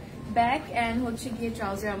আমরা? ব্যাক এন্ড হচ্ছে গিয়ে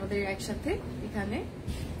ট্রাউজার আমাদের একসাথে এখানে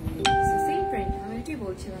সেম প্রিন্ট। আমি এটাই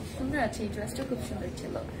বলছিলাম, সুন্দর আছে এই ড্রেসটা, খুব সুন্দর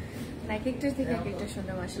ছিল। এক একটার থেকে এক একটা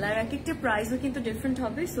সুন্দর মাশাআল্লাহ। আর এক একটা প্রাইসও কিন্তু ডিফারেন্ট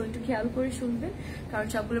হবে, সো একটু খেয়াল করে শুনবেন, কারণ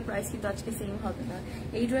সবগুলো প্রাইস কিন্তু আজকে সেম হবে না।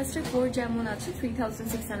 এই ড্রেসটার কোড যেমন আছে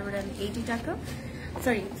 3680 টাকা,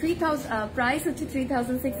 সরি 3000, প্রাইস হচ্ছে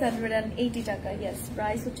 3680 টাকা। ইয়েস,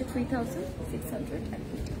 প্রাইস হচ্ছে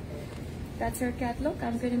 3680। That's our catalog.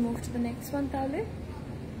 I'm going to move to the next one তাহলে।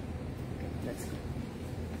 Let's go.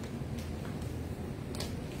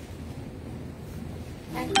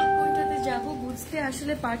 এখন কোনটাতে যাব বুঝতে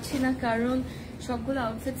আসলে পারছি না, কারণ সবগুলো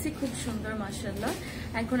আউটফিটসই খুব সুন্দর মাশাআল্লাহ।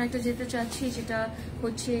 এখন একটা যেতে চাচ্ছি যেটা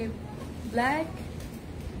হচ্ছে black,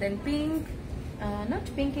 then pink, not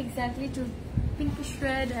pink exactly, two pinkish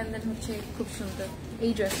red, and then হচ্ছে খুব সুন্দর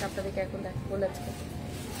এই ড্রেসটা আপনাদেরকে এখন দেখবো। Let's go.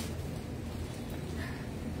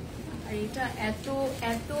 আর এটা এত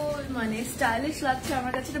এত মানে স্টাইলিশ লাগছে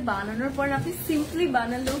আমার কাছে। এটা বানানোর পর আপনি সিম্পলি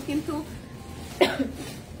বানালেও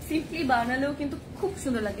কিন্তু খুব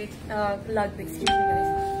সুন্দর লাগবে।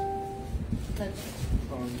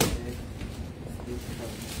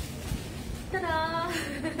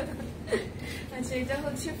 আচ্ছা, এটা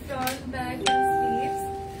হচ্ছে ফ্রন্ট, ব্যাক, স্লিভস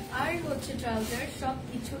আর হচ্ছে ট্রাউজার,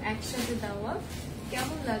 সবকিছু একসাথে দেওয়া।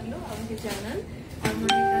 কেমন লাগলো আমাকে জানান। আমার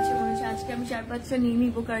কাছে মনে হচ্ছে আজকে আমি 4-5টা নিয়ে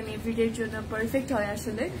নিবো, কারণ এভরিডের জন্য পারফেক্ট হয়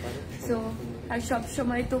আসলে। সো আর সব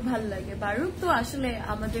সময় তো ভালো লাগে। বারুক তো আসলে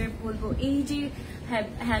আমাদের বলবো এই যে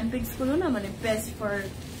হ্যান্ডপিক্স গুলো না, মানে best for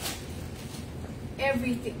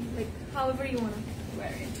everything, like however you want to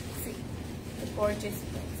wire it. C the gorgeous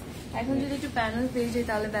pants. এখন যদি একটু প্যানেল পেয়ে যায়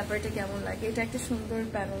তাহলে ব্যাপারটা কেমন লাগে। এটা একটা সুন্দর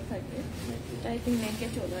প্যানেল থাকবে, এটা আই থিঙ্ক নেকে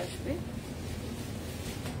চলে আসবে,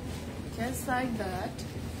 just like that.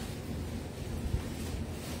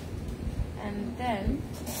 And then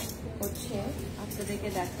হচ্ছে আপনাদেরকে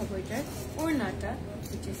দেখাবো এটার ওড়নাটা,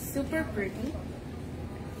 which is super pretty।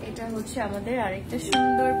 এটা হচ্ছে আমাদের আরেকটা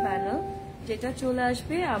সুন্দর প্যানেল, যেটা চলে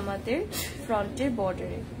আসবে আমাদের ফ্রন্টের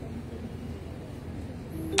বর্ডারে।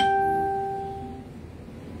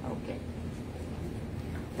 ওকে,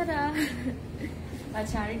 তারা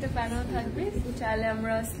আচ্ছা, আরেকটা প্যানেল থাকবে, চাইলে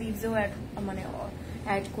আমরা স্লিভসও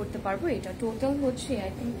অ্যাড করতে পারবো। এটা টোটাল হচ্ছে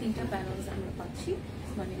আই থিঙ্ক 3টা প্যানেলস আমরা পাচ্ছি,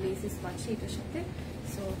 মানে লেসেস পাচ্ছি এটার সাথে।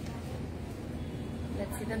 So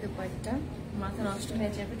let's see the dupatta. মাথা নষ্ট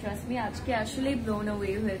হয়ে যাবে, ট্রাস্ট মি, আজকে আসলেই ব্লোন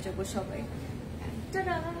অ্যাওয়ে হয়ে যাবো সবাই।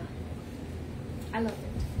 আই লাভ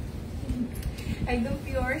ইট। একদম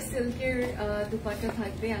পিওর সিল্কের দুপাট্টা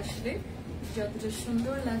থাকবে, আসলে যতটা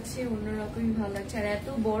সুন্দর লাগছে অন্যরকমই ভালো লাগছে। আর এত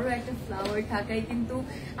বড় একটা ফ্লাওয়ার থাকায় কিন্তু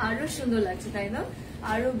আরো সুন্দর লাগছে, তাই না?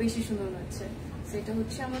 আরো বেশি সুন্দর লাগছে। সো এটা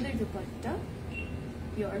হচ্ছে আমাদের দুপাট্টা,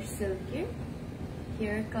 পিওর সিল্কের।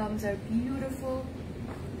 Here comes our beautiful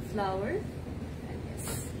flower. And yes,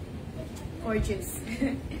 gorgeous.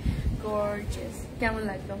 Gorgeous. কেমন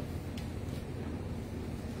লাগলো?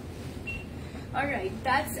 Alright,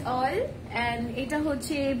 that's all. And এটা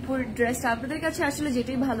হচ্ছে পুরো ড্রেসটা। আপনাদের কাছে আসলে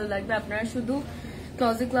যেটাই ভালো লাগবে আপনারা শুধু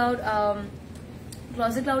ক্লোজেট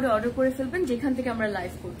ক্লাউডে অর্ডার করে ফেলবেন, যেখান থেকে আমরা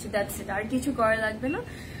লাইভ করছি। দ্যাটস ইট, আর কিছু করা লাগবে না।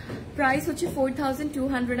 প্রাইস হচ্ছে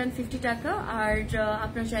 4250 টাকা। আর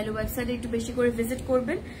আপনার চাইলে ওয়েবসাইটে একটু বেশি করে ভিজিট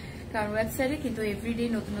করবেন, কারণ ওয়েবসাইটে কিন্তু এভরিডে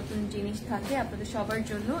নতুন নতুন জিনিস থাকে আপনাদের সবার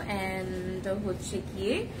জন্য। অ্যান্ড হচ্ছে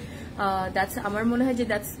গিয়ে দ্যাটস, আমার মনে হয় যে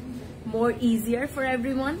that's more easier for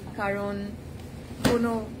everyone, কারণ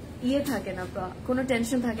কোনো থাকে না বা কোনো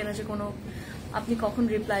টেনশন থাকে না যে কোনো আপনি কখন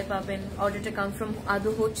রিপ্লাই পাবেন, অর্ডারটা কনফার্ম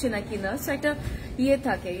আদৌ হচ্ছে না কিনা। সো একটা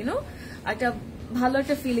থাকে, ইউনো, একটা ভালো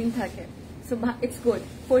একটা ফিলিং থাকে। So it's good.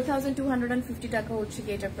 4250 টাকা হচ্ছে কি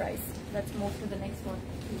এটার price. Let's move to the next one.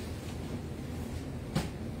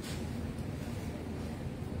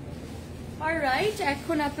 Alright,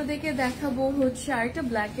 এখন আপনাদেরকে দেখাবো হচ্ছে আরেকটা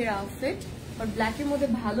ব্ল্যাকের আউটফিট। আর ব্ল্যাকের মধ্যে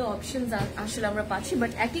ভালো অপশন আসলে আমরা পাচ্ছি,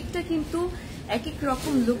 বাট এক একটা কিন্তু এক এক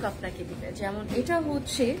রকম লুক আপনাকে দিবে। যেমন এটা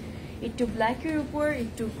হচ্ছে একটু ব্ল্যাকের উপর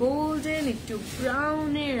একটু গোল্ডেন, একটু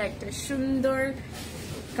ব্রাউনের একটা সুন্দর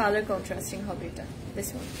কালার কন্ট্রাস্টিং হবে এটা।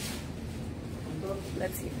 This one.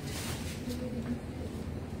 Let's see it.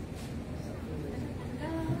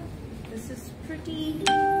 This is pretty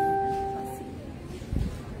fussy.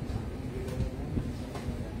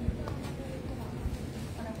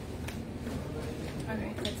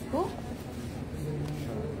 Alright, let's go.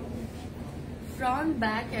 Front,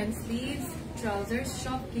 back and sleeves, trousers,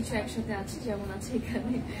 সব কিছু একসাথে আছে যেমন আছে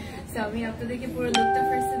এখানে। So আমি আপনাদেরকে পুরো লুকটা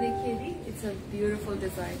ফার্স্টে দেখিয়ে দিই। It's a beautiful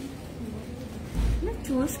design.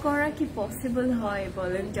 Choose করা কি পসিবল হয়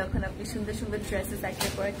বলেন, যখন আপনি সুন্দর সুন্দর ড্রেসেস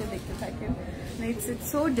একটার পর একটা দেখতে থাকেন? ইটস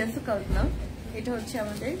সো ডিফিকাল্ট না। এটা হচ্ছে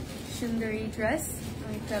আমাদের সুন্দর এই ড্রেস।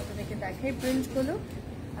 আমি একটু আপনাদেরকে দেখাই প্রিন্ট গুলো।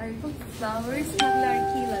 আর এরকম ফ্লাওয়ার্স থাকলে আর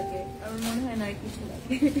কি লাগে? আমার মনে হয় না আর কিছু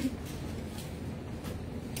লাগে।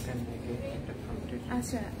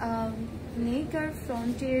 আচ্ছা, নেক আর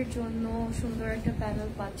ফ্রন্টের জন্য সুন্দর একটা প্যানেল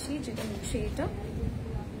পাচ্ছি, যেটা হচ্ছে এটা,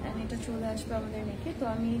 এন্ড এটা চলে আসবে আমাদের নেকে। তো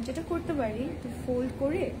আমি যেটা করতে পারি, তো ফোল্ড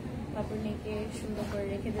করে তারপর নেকে সুন্দর করে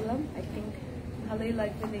রেখে দিলাম। আই থিঙ্ক ভালোই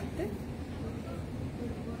লাগবে দেখতে।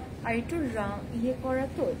 আর একটু ইয়ে করা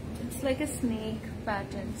তো, it's like a snake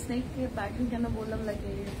pattern. Snake pattern কেন বললাম, লাগে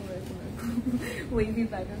এরকম এরকম ওয়েভি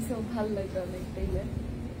প্যাটার্ন, সো ভালো লাগবে অনেক দেখলে।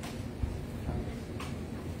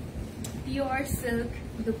 পিওর সিল্ক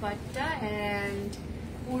দুপাট্টা এন্ড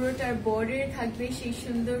পুরোটার বর্ডারে থাকবে সেই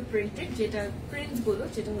সুন্দর প্রিন্টেড যেটা প্রিন্ট গুলো,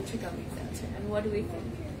 যেটা হচ্ছে কামিজে আছে। And what do we think?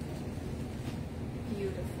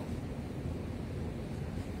 Beautiful,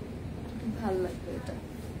 ভালো লাগবে এটা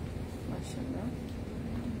মাশাআল্লাহ।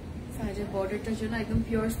 সাইডের বর্ডারটার জন্য একদম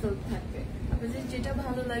পিওর সিল্ক থাকবে। আপনাদের যেটা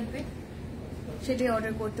ভালো লাগবে সেটাই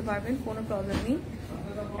অর্ডার করতে পারবেন, কোনো প্রবলেম নেই।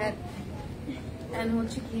 এন্ড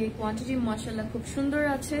হচ্ছে কি কোয়ান্টিটি মাশাআল্লাহ খুব সুন্দর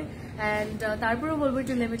আছে। এন্ড তারপরেও বলবো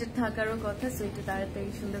একটু লিমিটেড থাকারও কথা, সো একটু তাড়াতাড়ি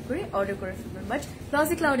সুন্দর করে অর্ডার করে ফেলবেন। বাট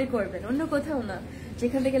ক্লাসিক ক্লাউডে করবেন, অন্য কোথাও না,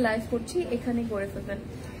 যেখান থেকে লাইভ করছি এখানেই করে ফেলবেন।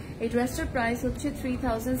 এই ড্রেসটার প্রাইস হচ্ছে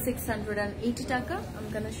 3680 টাকা। I'm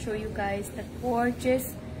gonna show you guys the gorgeous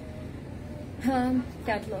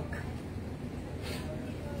catalog.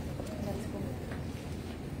 Let's go.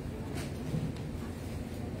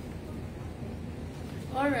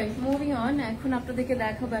 Alright, moving on. এখন আপনাদেরকে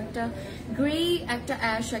দেখাবো একটা গ্রে, একটা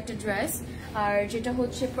অ্যাশ, একটা ড্রেস, আর যেটা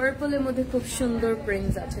হচ্ছে পার্পলের মধ্যে খুব সুন্দর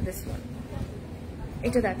প্রিন্টস আছে। দিস ওয়ান,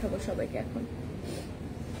 এটা দেখাবো সবাইকে এখন।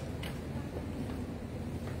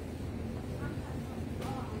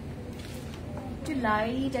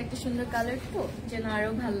 লাইট একটা সুন্দর কালার তো, যেন আরো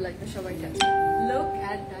ভালো লাগবে সবার কাছে। লুক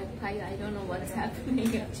এট দ্যাট ভাই, I don't know what's happening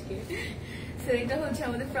আজকে। সো এটা হচ্ছে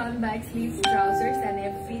আমাদের front, back, sleeves, trousers and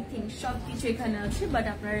everything, সবকিছু এখানে আছে, বাট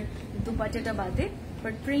আপনার দুপাট্টাটা বাদে।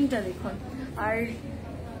 বাট প্রিন্টটা দেখুন, আর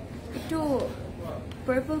একটু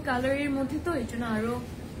পার্পল কালারের মধ্যে তো, এই জন্য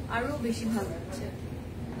আরো বেশি ভালো লাগছে।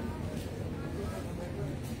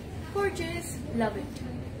 Gorgeous, love it,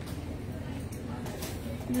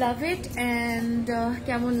 love it. And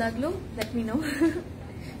কেমন লাগলো লেট মি নো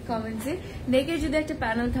কমেন্টসে। নেকের যদি একটা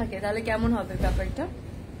প্যানেল থাকে তাহলে কেমন হবে ব্যাপারটা।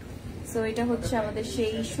 সো এটা হচ্ছে আমাদের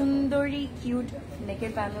সেই সুন্দরী কিউট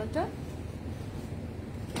নেকের প্যানেলটা।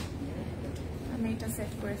 আমি এটা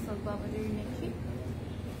সেট করে ফেলবো আমাদের নেকে,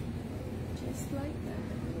 জাস্ট লাইক দ্যাট।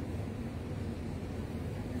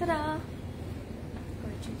 তারা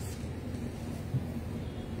গর্জিয়াস।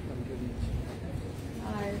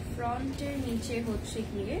 আর ফ্রন্টের নিচে হচ্ছে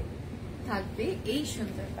গিয়ে থাকবে এই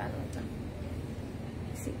সুন্দর প্যানেলটা।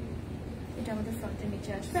 এটা আমাদের ফ্রন্টের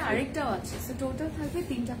নিচে আসবে, আরেকটাও আছে। সো টোটাল থাকবে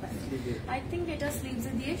 3টা প্যানেল। আই থিঙ্ক এটা স্লিভস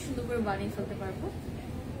দিয়ে সুন্দর করে বানিয়ে ফেলতে পারবো।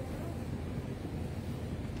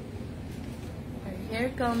 আর here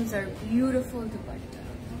comes R beautiful dupatta.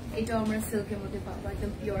 এটাও আমরা সিল্কের মধ্যে পাবো,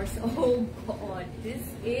 একদম pure. O god, this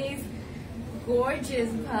is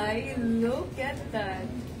gorgeous ভাই, লুক এট দ্যাট,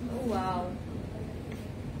 ওয়াও।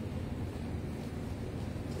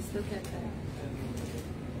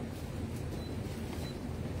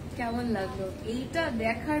 কেমন লাগলো? এইটা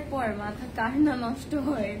দেখার পর মাথা কার না নষ্ট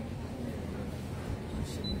হয়।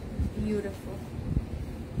 Beautiful,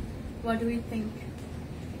 what do you think?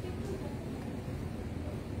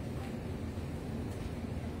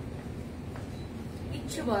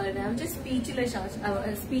 কিচ্ছু বলে না, আমি জাস্ট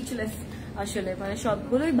স্পিচলেস আসলে, মানে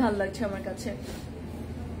সবগুলোই ভালো লাগছে আমার কাছে।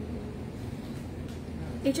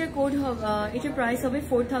 এটার কোড হবে, এটার প্রাইস হবে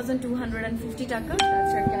 4250 টাকা।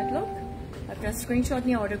 That's our catalogue. আপনারা স্ক্রিনশট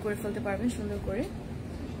নিয়ে অর্ডার করে ফেলতে পারবেন সুন্দর করে।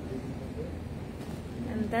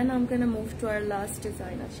 And then I am gonna move to our last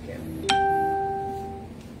design আজকে।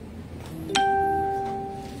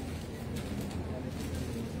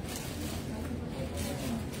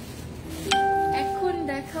 এখন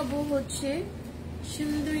দেখাবো হচ্ছে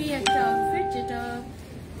সুন্দরী একটা আউটফিট, যেটা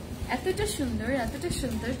এতটা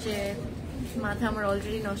সুন্দর যে মাথা আমার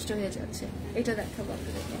অলরেডি নষ্ট হয়ে যাচ্ছে। এটা দেখাবো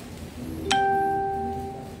আপনাদেরকে।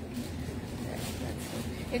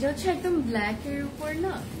 এটা হচ্ছে একদম ব্ল্যাক এর উপর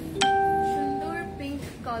না সুন্দর পিঙ্ক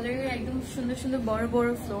কালারের একদম সুন্দর সুন্দর বড় বড়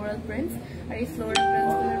ফ্লোরাল প্রিন্টস। আর এই ফ্লোরাল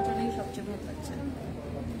প্রিন্টস গুলোর জন্যই সবচেয়ে ভালো লাগছে।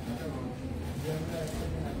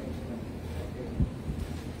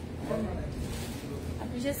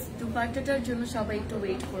 আপনি জাস্ট দুপাট্টাটার জন্য সবাই একটু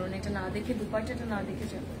ওয়েট করুন, এটা না দেখে, দুপাট্টাটা না দেখে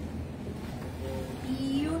যাবেন।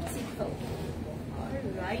 বিউটিফুল,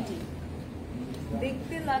 অলরাইটি।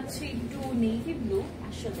 দেখতে লাগছে একটু নেভি ব্লু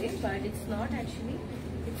আসলে, but it's not actually,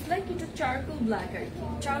 it's like একটু চারকোল ব্ল্যাক আর কি,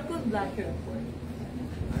 চারকোল ব্ল্যাক এর উপর।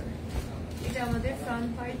 এটা আমাদের ফ্রন্ট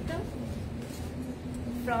পার্টটা,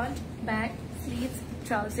 ফ্রন্ট, ব্যাক, স্লিভস,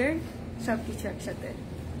 ট্রাউজার সবকিছু একসাথে।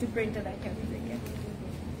 একটু প্রিন্টটা দেখে আপনাদেরকে।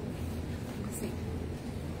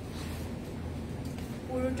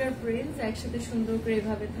 15টার প্রিন্টস একসাথে সুন্দর করে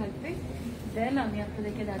এভাবে থাকবে। দেন আমি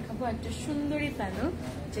আপনাদেরকে দেখাবো একটা সুন্দরী প্যানেল,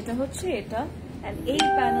 যেটা হচ্ছে এটা। এন্ড এই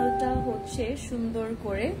প্যানেলটা হচ্ছে সুন্দর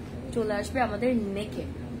করে চলে আসবে আমাদের নেকে।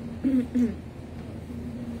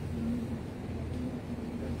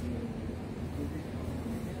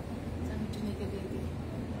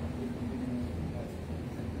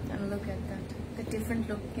 Look at that, the different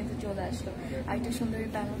look কিন্তু চলে আসলো। আর একটা সুন্দরী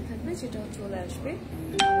প্যানেল থাকবে যেটা চলে আসবে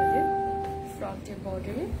আমাদের ফ্রন্টের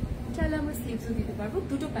বর্ডারে। চাইলে আমরা স্লিভসও দিতে পারবো,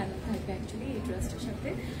 দুটো প্যানেল থাকবে অ্যাকচুয়ালি এই ড্রেসটার সাথে।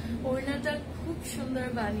 ওড়নাটা খুব সুন্দর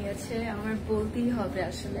বানিয়েছে, আমার বলতেই হবে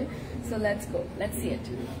আসলে। So let's go, let's see ইট।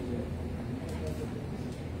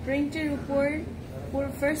 প্রিন্টের উপর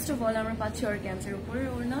ফার্স্ট অফ অল আমরা পাচ্ছি অর্গানজার উপর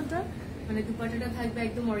ওড়নাটা, মানে দুপাট্টাটা থাকবে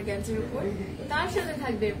একদম অর্গানজার উপর, তার সাথে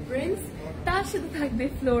থাকবে প্রিন্টস, তার সাথে থাকবে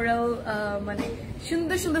ফ্লোরাল, মানে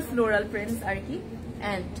সুন্দর সুন্দর ফ্লোরাল প্রিন্টস আর কি।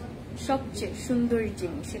 এন্ড সবচেয়ে সুন্দর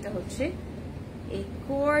জিনিস সেটা হচ্ছে এই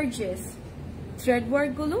গর্জিয়াস থ্রেড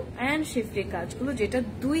ওয়ার্ক গুলো এন্ড শিফটের কাজগুলো, যেটা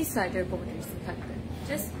দুই সাইডের বর্ডার্স থাকবে,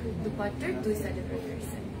 জাস্ট দুপাট্টার দুই সাইডের borders.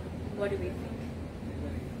 What do you think?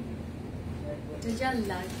 যা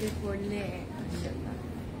লাগবে পড়লে মাশাআল্লাহ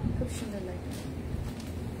খুব সুন্দর লাগবে।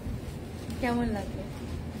 কেমন লাগবে?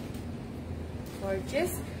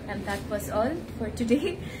 Gorgeous. And that was all for today.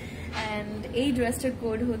 And এই ড্রেসটার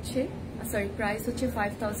কোড হচ্ছে, সরি প্রাইস হচ্ছে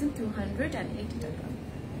 5280 টাকা।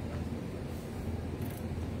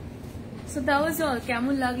 So that was all.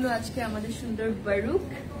 কেমন লাগলো আজকে আমাদের সুন্দর বারুক?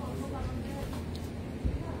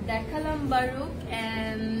 দেখালাম বারুক,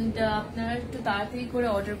 এন্ড আপনারা একটু তাড়াতাড়ি করে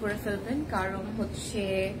অর্ডার করে ফেলবেন, কারণ হচ্ছে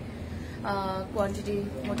কোয়ান্টিটি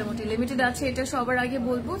মোটামুটি লিমিটেড আছে, এটা সবার আগে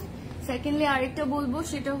বলবো। সেকেন্ডলি আরেকটা বলবো,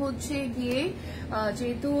 সেটা হচ্ছে গিয়ে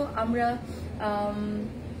যেহেতু আমরা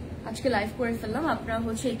আজকে লাইভ করে ফেললাম, আপনারা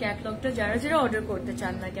হচ্ছে এই ক্যাটলগটা যারা যারা অর্ডার করতে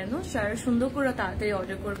চান না কেন, সারা সুন্দর করে তাড়াতাড়ি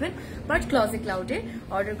অর্ডার করবেন, বাট ক্লজেট ক্লাউডে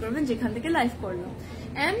অর্ডার করবেন যেখান থেকে লাইভ করলাম।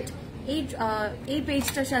 এন্ড এই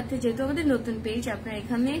পেজটার সাথে যেহেতু আমাদের নতুন পেজ, আপনারা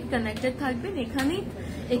এখানে কানেক্টেড থাকবেন,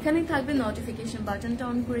 এখানেই থাকবে নোটিফিকেশন বাটনটা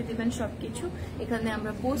অন করে দিবেন। সবকিছু এখানে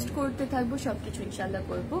আমরা পোস্ট করতে থাকবো, সবকিছু ইনশাল্লাহ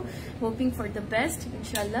করবো। হোপিং ফর দ্য বেস্ট,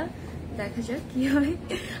 ইনশাল্লাহ দেখা যাক কি হয়।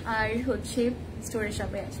 আর হচ্ছে স্টোরে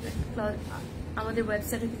সবাই আসবেন। আমাদের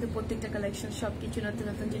ওয়েবসাইটে কিন্তু প্রত্যেকটা কালেকশন সবকিছু নতুন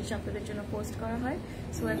নতুন জিনিস আপনাদের জন্য পোস্ট করা হয়,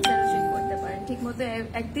 সো ওয়েবসাইটে চেক করতে পারেন ঠিক মতো।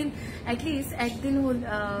 একদিন অ্যাটলিস্ট একদিন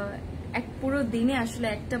এক পুরো দিনে আসলে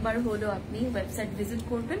একটা বার হলেও আপনি ওয়েবসাইট ভিজিট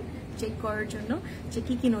করবেন চেক করার জন্য যে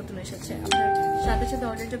কি কি নতুন এসেছে। আপনার সাথে সাথে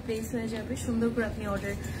অর্ডারটা প্লেস হয়ে যাবে, সুন্দর করে আপনি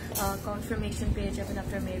অর্ডার কনফার্মেশন পেয়ে যাবেন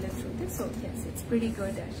আপনার মেইলের থ্রুতে। So yes, it's pretty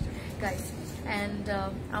good guys. And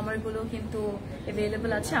আমারগুলো কিন্তু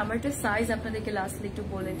অ্যাভেলেবল আছে। আমারটা সাইজ আপনাদেরকে লাস্টলি একটু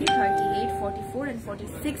বলে দিই, 38, 44 and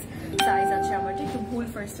 46 সাইজ আছে আমারটা। একটু ভুল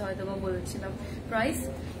ফার্স্ট হয়তো বলেছিলাম। প্রাইস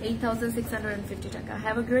 8650 টাকা।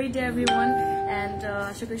 Have a great day everyone, and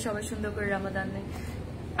আশা করি সবাই সুন্দর করে রমাদানে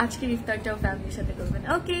আজকের ইফতারটাও ফ্যামিলির সাথে করবেন।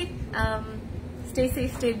 ওকে, stay safe,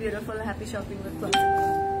 stay beautiful, happy shopping with cloth.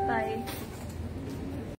 By.